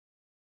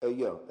Hey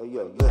yo,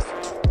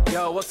 listen.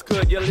 Yo, what's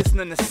good? You're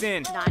listening to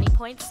Sin.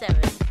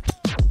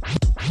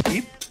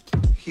 90.7.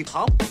 Hip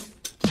hop?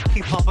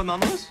 Hip hop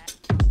anonymous?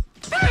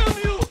 Damn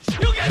you!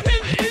 You get me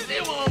the easy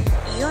one!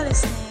 You're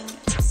listening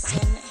to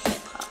Sin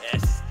Hip Hop.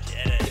 Yes,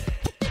 get it.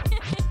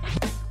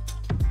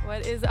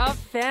 What is up,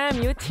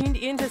 fam? You're tuned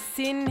in to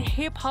Sin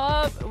Hip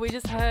Hop. We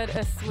just heard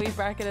a sweet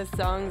bracket of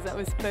songs that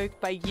was spoke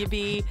by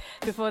Yibby.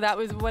 Before that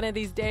was One of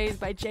These Days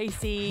by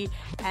JC.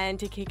 And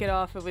to kick it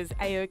off, it was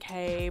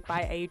A-OK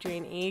by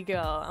Adrian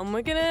Eagle. And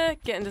we're gonna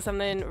get into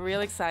something real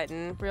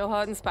exciting, real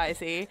hot and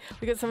spicy.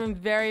 We got someone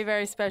very,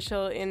 very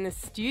special in the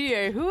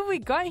studio. Who have we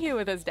got here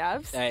with us,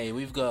 Dabs? Hey,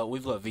 we've got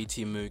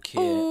VT Mook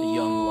here, a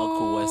young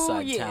local West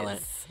Side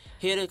talent.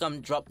 Here to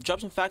drop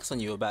some facts on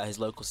you about his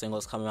local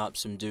singles coming up,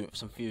 some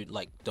few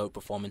like dope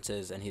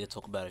performances, and here to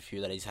talk about a few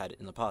that he's had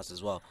in the past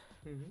as well.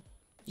 Mm-hmm.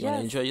 You want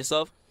to enjoy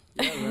yourself?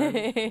 Yeah,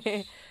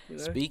 man.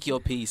 Speak your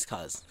piece,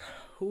 cuz.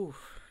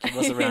 Give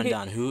us a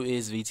rundown. Who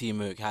is VT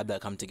Mook? How'd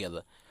that come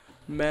together?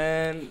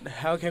 Man,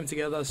 how it came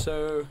together?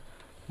 So,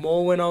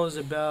 more when I was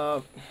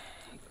about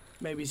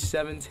maybe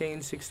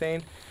 17,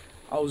 16,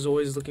 I was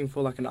always looking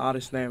for like an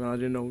artist name and I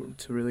didn't know what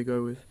to really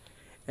go with.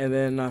 And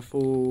then I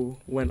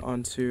went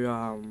on to,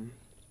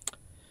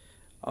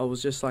 I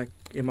was just like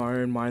in my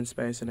own mind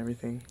space and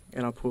everything.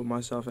 And I put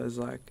myself as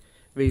like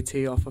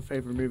VT off a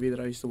favourite movie that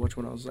I used to watch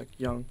when I was like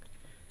young.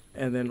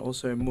 And then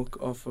also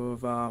Mook off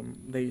of,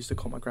 they used to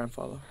call my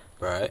grandfather.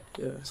 Right.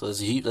 Yeah. So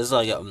there's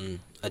like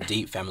a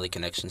deep family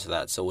connection to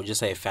that. So would you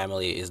say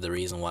family is the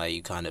reason why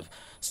you kind of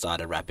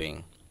started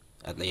rapping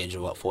at the age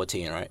of,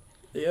 14, right?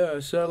 Yeah,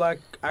 so like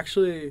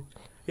actually,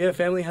 yeah,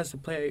 family has to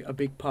play a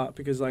big part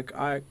because like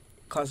I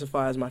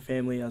classify as my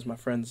family as my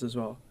friends as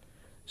well.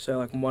 So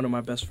like one of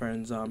my best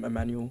friends,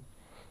 Emmanuel,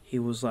 he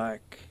was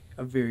like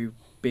a very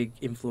big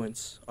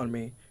influence on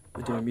me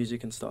with doing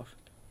music and stuff.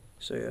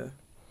 So yeah,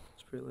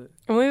 it's pretty lit.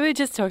 And we were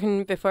just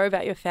talking before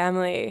about your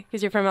family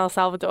because you're from El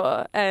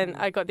Salvador, and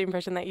I got the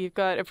impression that you've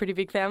got a pretty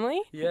big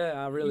family.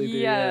 Yeah, I really do.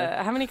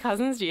 Yeah. How many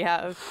cousins do you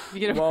have?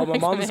 Well, my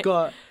mom's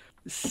got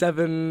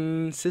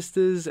 7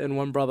 sisters and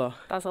 1 brother.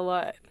 That's a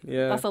lot.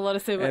 Yeah. That's a lot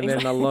of siblings. And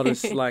then a lot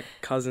of like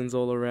cousins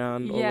all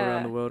around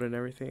the world and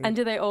everything. And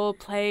do they all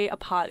play a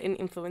part in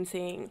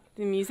influencing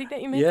the music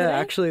that you make Yeah, today?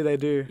 actually they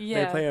do.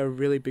 Yeah. They play a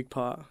really big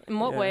part. In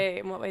what way?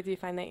 In what way do you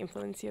find they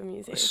influence your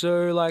music?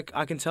 So like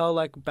I can tell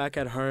like back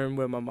at home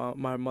where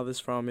my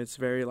mother's from, it's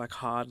very like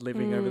hard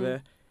living over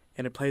there,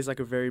 and it plays like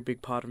a very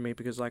big part of me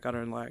because like I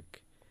don't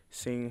like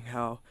seeing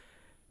how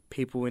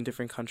people in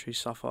different countries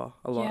suffer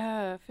a lot.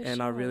 Yeah, for and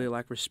sure. I really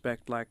like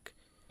respect like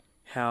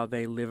how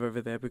they live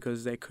over there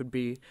because they could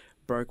be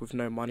broke with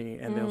no money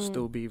and they'll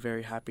still be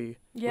very happy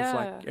with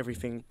like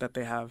everything that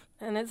they have.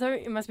 And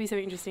it must be so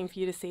interesting for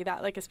you to see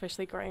that, like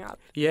especially growing up.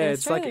 Yeah, in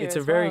it's like Australia it's a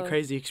as very well.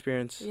 crazy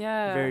experience.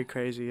 Yeah. Very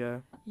crazy, yeah.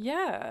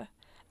 Yeah.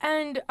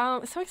 And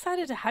so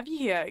excited to have you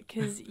here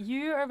because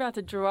you are about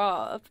to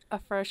drop a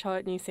fresh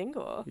hot new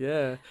single.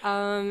 Yeah.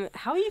 How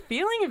are you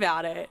feeling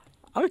about it?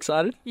 I'm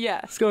excited. Yeah.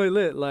 It's going to be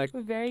lit. Like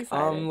We're very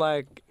excited.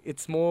 like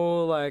it's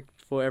more like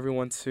for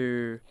everyone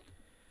to,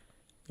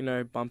 you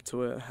know, bump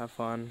to it, have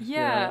fun.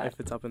 Yeah. You know, if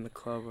it's up in the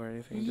club or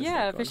anything. just,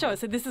 Yeah, like, for go sure. hard.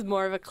 So this is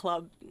more of a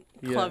club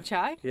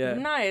track? Yeah.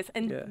 Nice.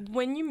 And Yeah.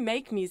 when you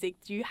make music,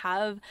 do you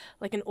have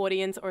like an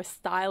audience or a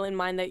style in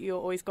mind that you're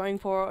always going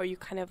for, or are you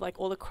kind of like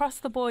all across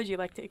the board? You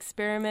like to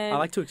experiment? I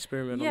like to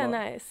experiment a lot.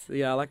 nice.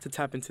 Yeah, I like to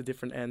tap into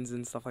different ends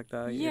and stuff like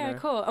that. Yeah, you know.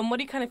 cool. And what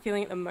are you kind of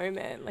feeling at the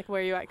moment? Like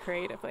where are you at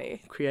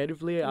creatively?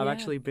 Creatively, I've Yeah.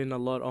 actually been a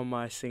lot on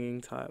my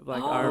singing type,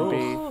 like Oh.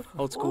 R&B,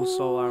 old school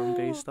soul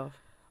R&B stuff.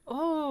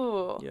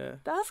 Oh, Yeah.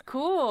 that's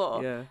cool.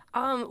 Yeah.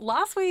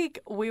 Last week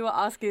we were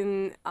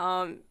asking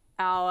our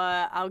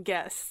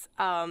guests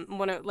I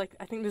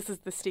think this is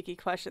the sticky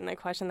question, the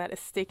question that is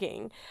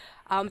sticking.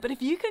 But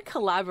if you could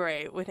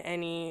collaborate with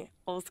any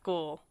old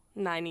school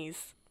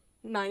 90s,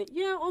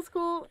 old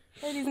school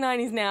 80s,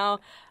 90s now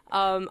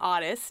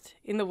artist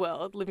in the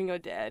world, living or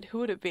dead, who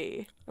would it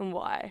be and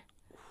why?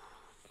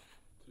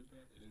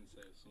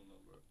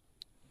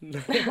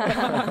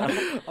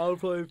 I would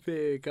probably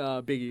pick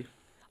Biggie.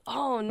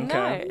 Oh,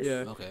 nice.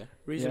 Yeah. Okay.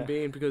 Reason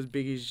being because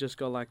Biggie's just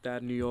got like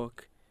that New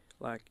York,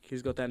 like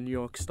he's got that New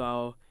York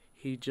style.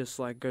 He just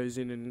like goes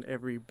in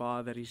every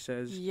bar that he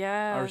says.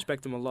 Yeah. I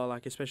respect him a lot,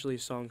 like especially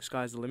his song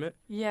 "Sky's the Limit."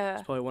 Yeah.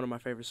 It's probably one of my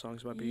favorite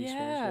songs by Biggie's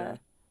Yeah. songs.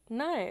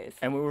 Nice.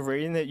 And we were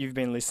reading that you've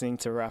been listening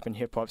to rap and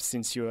hip hop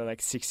since you were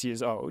like 6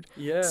 years old.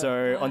 Yeah.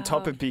 So on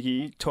top Wow. of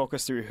Biggie, talk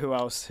us through who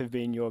else have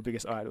been your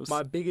biggest idols.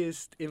 My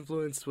biggest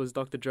influence was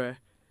Dr. Dre.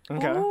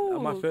 Okay. Ooh.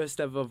 My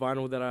first ever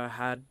vinyl that I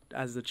had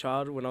as a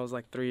child when I was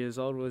like 3 years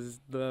old was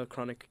The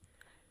Chronic.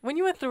 When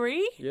you were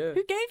 3? Yeah.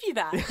 Who gave you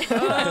that?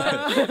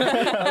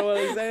 I don't want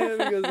to say it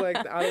because like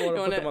I don't want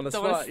to put them on the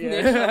don't wanna spot.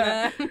 snitch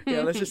Yeah. on them.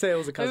 Yeah, let's just say it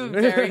was a Oh, cousin.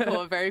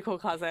 very cool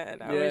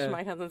cousin. I wish Yeah.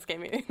 my cousins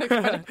gave me the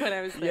chronic when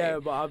I was 3. Yeah,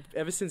 but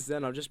ever since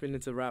then, I've just been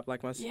into rap.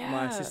 Like my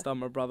Yeah. sister,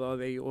 my brother,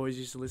 they always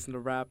used to listen to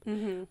rap.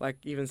 Mm-hmm. Like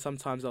even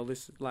sometimes I'll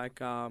listen.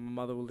 Like my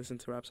mother will listen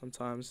to rap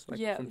sometimes, like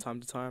Yeah. from time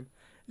to time.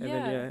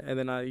 And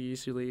then I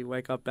usually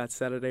wake up that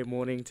Saturday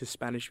morning to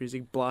Spanish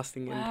music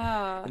blasting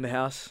in the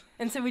house.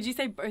 And so would you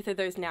say both of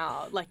those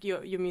now, like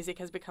your music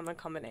has become a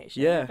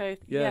combination? Yeah, both,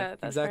 yeah,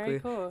 that's exactly.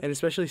 very cool. And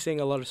especially seeing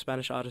a lot of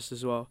Spanish artists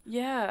as well.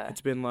 Yeah.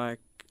 It's been like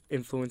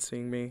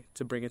influencing me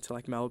to bring it to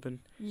like Melbourne.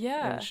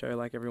 Yeah. And show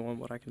like everyone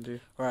what I can do.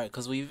 Right,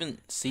 because we even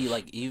see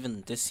like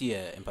even this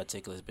year in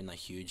particular has been a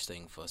huge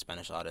thing for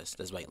Spanish artists.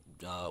 There's like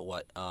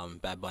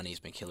Bad Bunny's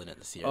been killing it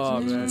this year. Oh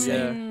It's man,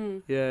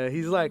 insane. yeah.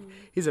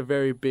 He's a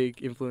very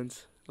big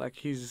influence. Like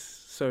he's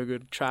so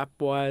good, trap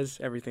wise,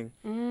 everything.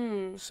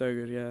 So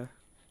good, yeah.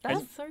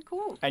 That's so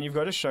cool. And you've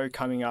got a show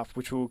coming up,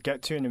 which we'll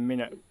get to in a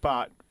minute.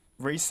 But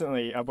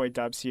recently, our boy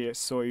Dabs here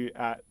saw you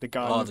at the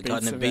Garden of Beats. Oh, the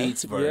Garden of event.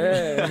 Beats, bro.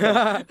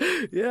 Yeah,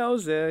 yeah. I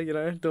was there, you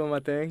know, doing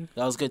my thing.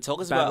 That was good. Talk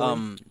us about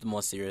the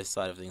more serious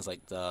side of things,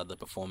 like the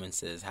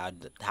performances.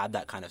 How'd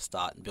that kind of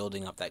start,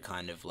 building up that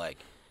kind of like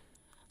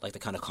the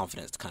kind of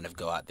confidence to kind of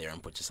go out there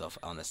and put yourself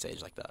on the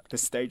stage like that. The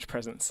stage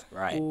presence.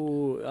 Right.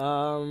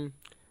 Ooh,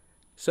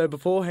 so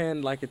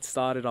beforehand, like it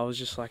started, I was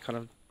just like kind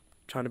of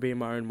trying to be in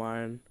my own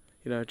mind,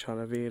 you know, trying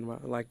to be in my,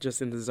 like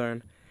just in the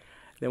zone.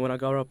 Then when I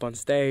got up on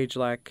stage,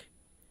 like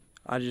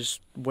I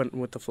just went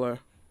with the flow.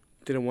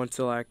 Didn't want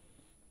to like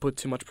put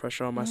too much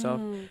pressure on myself.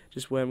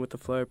 Just went with the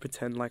flow,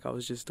 pretend like I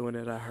was just doing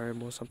it at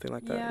home or something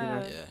like that,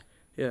 you know?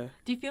 Yeah.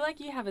 Do you feel like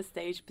you have a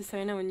stage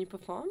persona when you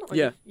perform? Or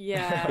Yeah.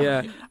 Yeah.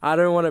 Yeah. I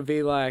don't want to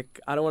be like,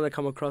 I don't want to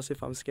come across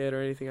if I'm scared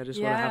or anything. I just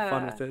want to have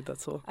fun with it,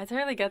 that's all. I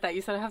totally get that.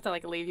 You sort of have to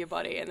like leave your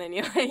body and then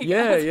you're like...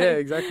 Yeah,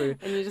 exactly.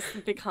 And you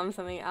just become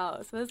something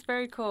else. So that's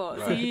very cool.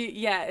 Right. So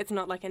it's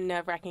not like a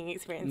nerve-wracking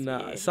experience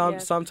for you.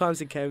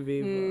 Sometimes it can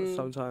be, but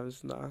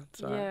sometimes no.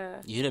 It's alright.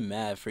 Yeah. You did a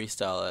mad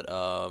freestyle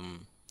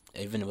at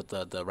even with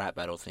the rap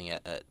battle thing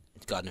at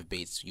Garden of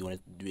Beats.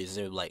 Is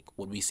there like,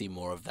 would we see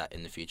more of that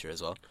in the future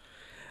as well?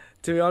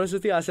 To be honest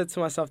with you, I said to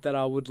myself that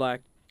I would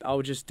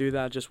just do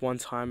that just one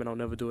time and I'll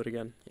never do it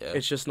again. Yeah.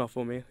 It's just not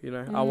for me, you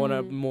know. I want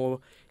to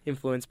more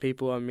influence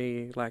people on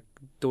me, like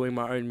doing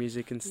my own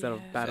music instead of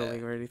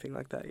battling or anything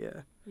like that,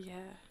 yeah. Yeah.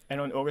 And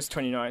on August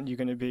 29, you're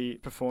going to be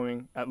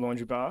performing at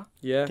Laundry Bar.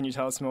 Yeah. Can you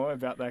tell us more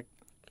about that?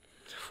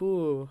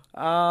 Ooh,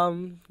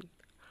 I'm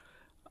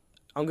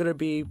going to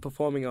be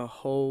performing a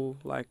whole,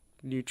 like,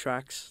 new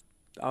tracks.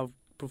 I'm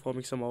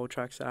performing some old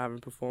tracks that I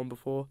haven't performed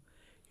before.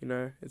 You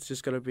know, it's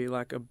just going to be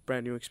like a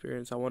brand new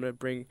experience. I want to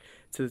bring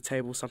to the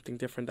table something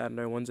different that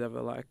no one's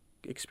ever like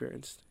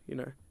experienced, you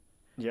know.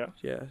 Yeah.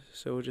 Yeah,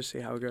 so we'll just see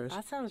how it goes.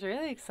 That sounds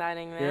really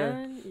exciting,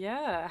 man.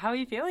 Yeah. How are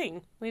you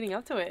feeling leading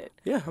up to it?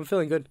 Yeah, I'm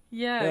feeling good.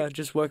 Yeah.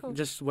 Just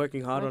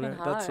working hard on it.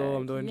 That's all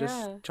I'm doing. Yeah.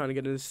 Just trying to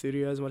get in the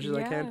studio as much as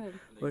I can.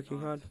 Working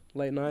hard.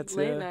 Late nights.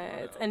 Late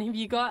nights. And have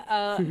you got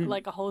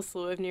like a whole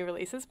slew of new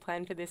releases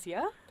planned for this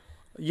year?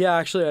 Yeah,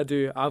 actually I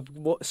do.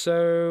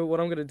 So what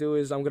I'm going to do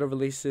is I'm going to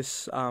release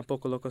this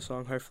Poco Loco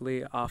song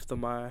hopefully after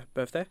my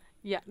birthday.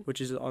 Yeah. Which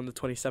is on the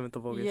 27th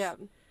of August. Yeah.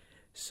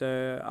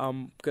 So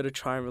I'm going to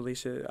try and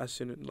release it as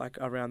soon, like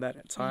around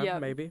that time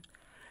maybe.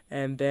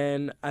 And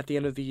then at the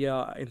end of the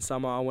year in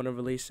summer I want to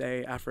release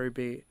a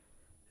Afrobeat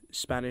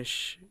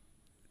Spanish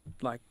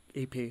like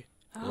EP.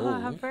 Oh,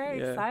 how very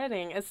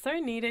exciting. It's so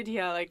needed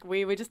here. Like,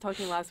 we were just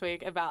talking last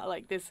week about,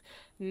 like, this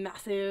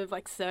massive,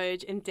 like,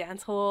 surge in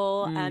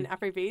dancehall and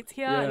Afrobeats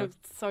here. And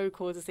it's so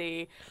cool to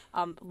see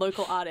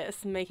local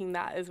artists making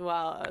that as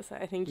well. So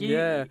I think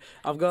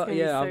I've got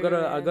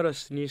a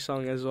new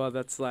song as well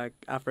that's, like,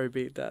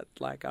 Afrobeat that,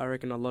 like, I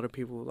reckon a lot of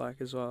people like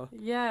as well.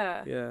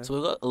 Yeah. Yeah. So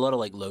we've got a lot of,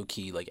 like,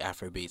 low-key, like,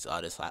 Afrobeats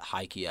artists, like,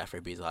 high-key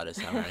Afrobeats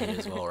artists around here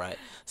as well, right?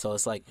 So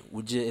it's like,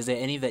 is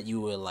there any that you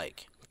were,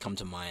 like, come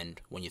to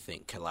mind when you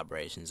think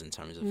collaborations in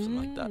terms of something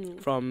like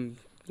that? From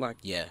like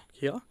here?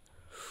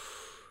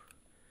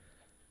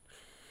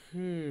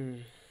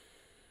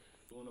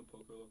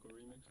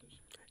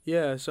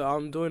 Yeah, so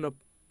I'm doing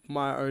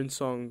my own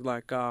song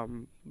like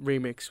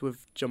remix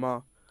with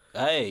Jamal.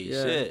 Hey,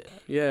 shit.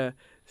 Yeah.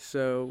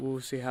 So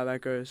we'll see how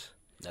that goes.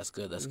 That's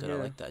good. I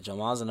like that.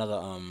 Jamal's another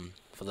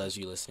for those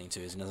of you listening to,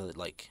 is another,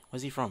 like,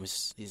 where's he from?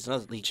 He's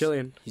another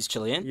Chilean. He's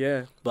Chilean?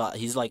 Yeah. But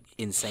he's, like,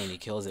 insane. He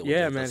kills it.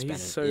 Yeah, with man, the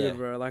he's Spanish. so good,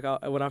 bro. Like,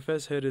 when I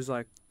first heard his,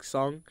 like,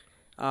 song,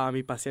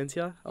 Mi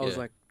Paciencia, I was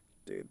like,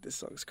 dude, this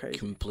song's crazy.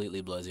 Completely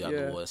blows you out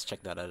the water.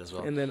 Check that out as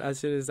well. And then as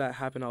soon as that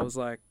happened, I was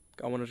like,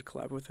 I wanted to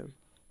collab with him.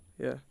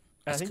 Yeah.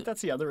 I think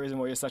that's the other reason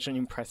why you're such an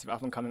impressive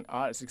up-and-coming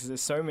artist, because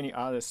there's so many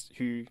artists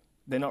who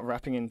they're not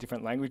rapping in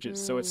different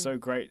languages, so it's so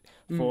great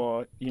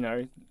for, you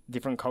know,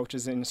 different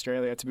cultures in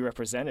Australia to be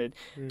represented.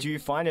 Do you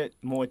find it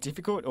more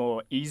difficult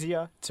or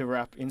easier to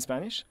rap in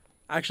Spanish?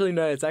 Actually,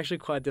 no, it's actually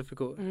quite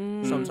difficult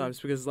sometimes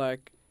because,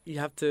 like, you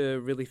have to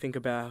really think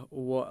about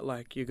what,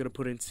 like, you're going to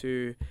put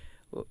into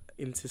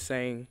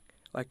saying,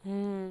 like,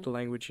 the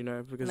language, you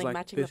know, because, like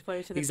matching the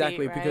flow to the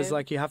exactly, beat, because, right?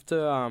 like, you have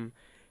to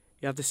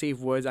you have to see if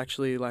words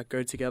actually like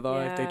go together.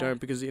 If they Yeah. don't,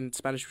 because in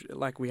Spanish,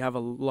 like we have a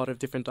lot of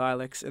different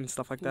dialects and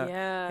stuff like that,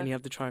 Yeah. and you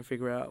have to try and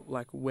figure out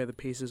like where the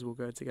pieces will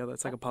go together.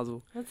 It's like a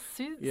puzzle. That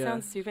Yeah.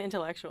 sounds super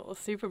intellectual,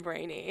 super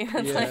brainy.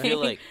 Yeah. I feel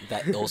like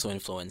that also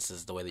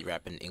influences the way that you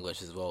rap in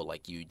English as well.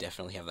 Like you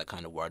definitely have that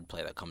kind of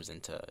wordplay that comes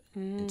into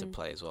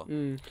play as well.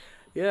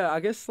 Yeah, I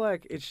guess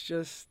like it's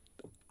just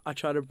I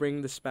try to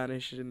bring the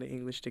Spanish and the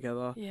English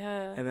together,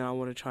 Yeah. and then I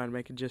want to try and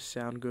make it just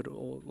sound good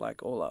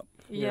all up.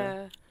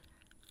 Yeah.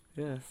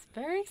 Yeah. It's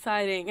very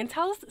exciting. And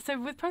tell us, so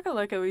with Poco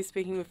Loco, we were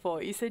speaking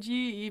before, you said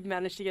you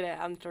managed to get it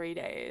out in 3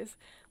 days,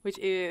 which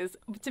is,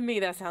 to me,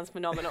 that sounds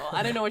phenomenal.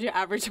 I don't know what your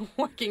average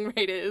working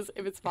rate is,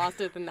 if it's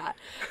faster than that.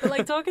 But,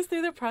 like, talk us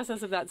through the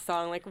process of that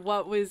song. Like,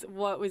 what was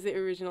the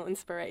original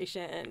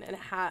inspiration, and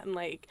how, and,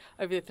 like,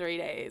 over the 3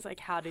 days, like,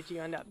 how did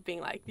you end up being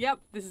like, yep,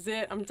 this is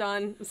it, I'm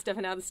done, I'm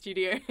stepping out of the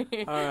studio.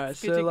 All right,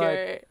 It's good so to like,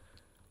 go.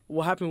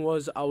 what happened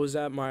was I was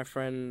at my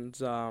friend's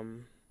studio.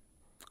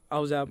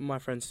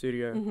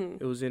 Mm-hmm.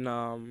 It was in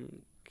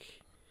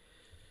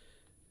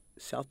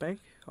South Bank.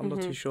 I'm not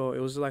Mm-hmm. too sure. It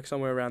was like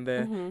somewhere around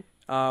there.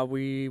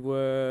 We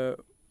were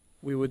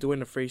doing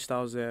the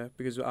freestyles there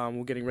because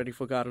we're getting ready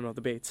for Garden of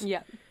the Beats.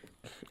 Yeah.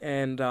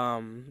 And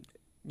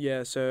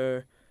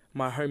so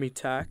my homie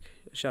Tack,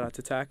 shout out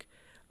to Tack,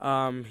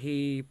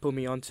 he put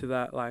me onto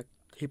that. Like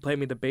he played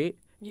me the beat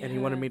and he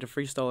wanted me to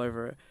freestyle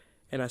over it.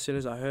 And as soon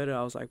as I heard it,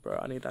 I was like, bro,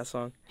 I need that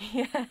song.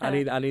 Yeah. I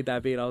need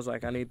that beat. I was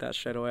like, I need that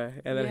straight away.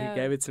 And then Yeah. he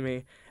gave it to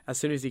me. As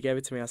soon as he gave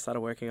it to me, I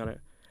started working on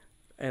it.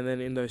 And then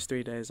in those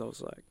 3 days, I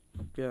was like,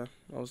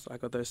 I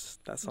got that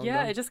song Yeah,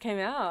 done. it just came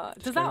out.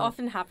 Does came that out.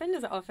 often happen?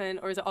 Is it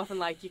often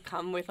like you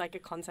come with like a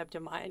concept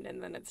in mind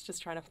and then it's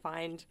just trying to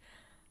find,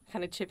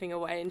 kind of chipping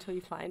away until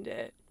you find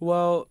it?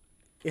 Well,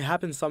 it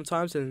happens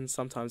sometimes and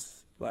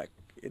sometimes like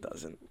it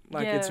doesn't.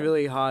 Like it's Yeah.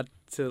 really hard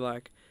to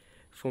like,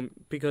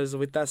 because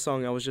with that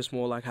song I was just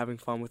more like having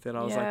fun with it.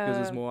 I was like, because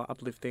Yeah. it's more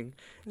uplifting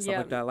stuff Yeah.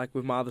 like that. Like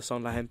with my other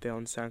song La Gente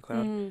on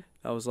SoundCloud,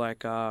 that was like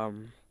that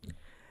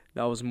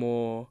was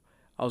more.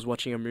 I was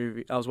watching a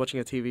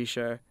TV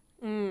show,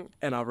 and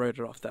I wrote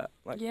it off that.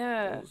 Like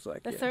Yeah. it was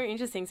like That's so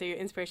interesting. So your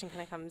inspiration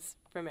kind of comes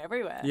from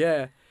everywhere.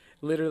 yeah,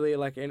 literally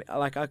like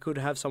I could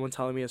have someone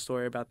telling me a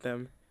story about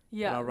them.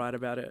 Yeah. And I'll write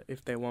about it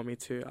if they want me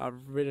to. I've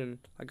written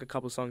like a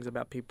couple songs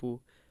about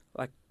people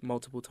like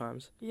multiple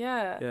times.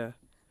 Yeah. Yeah.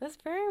 That's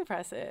very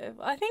impressive.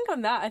 I think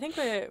on that,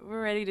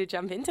 we're ready to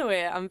jump into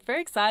it. I'm very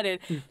excited.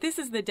 This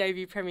is the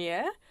debut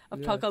premiere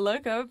of Yeah. Poco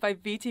Loco by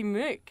VT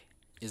Mook.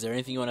 Is there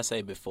anything you want to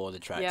say before the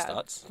track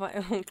starts?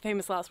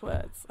 Famous last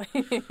words.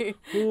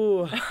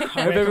 Ooh, I Where hope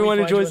can we everyone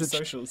find you enjoys on it.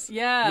 socials.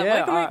 Yeah.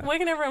 Yeah, Where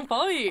can everyone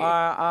follow you?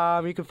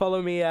 You can follow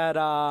me at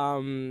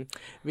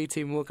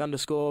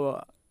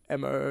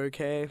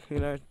VTMook_MOOK. You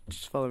know,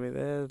 just follow me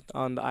there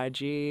on the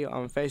IG,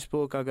 on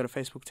Facebook. I've got a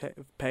Facebook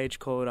page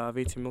called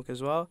VT Mook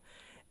as well.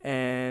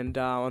 And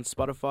on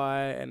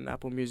Spotify and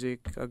Apple Music,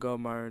 I got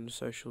my own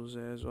socials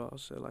there as well.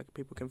 So, like,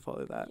 people can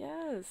follow that.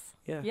 Yes.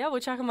 Yeah. Yeah, we'll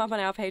check them up on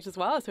our page as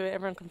well so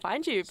everyone can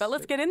find you. But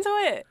let's get into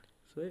it.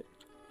 Sweet.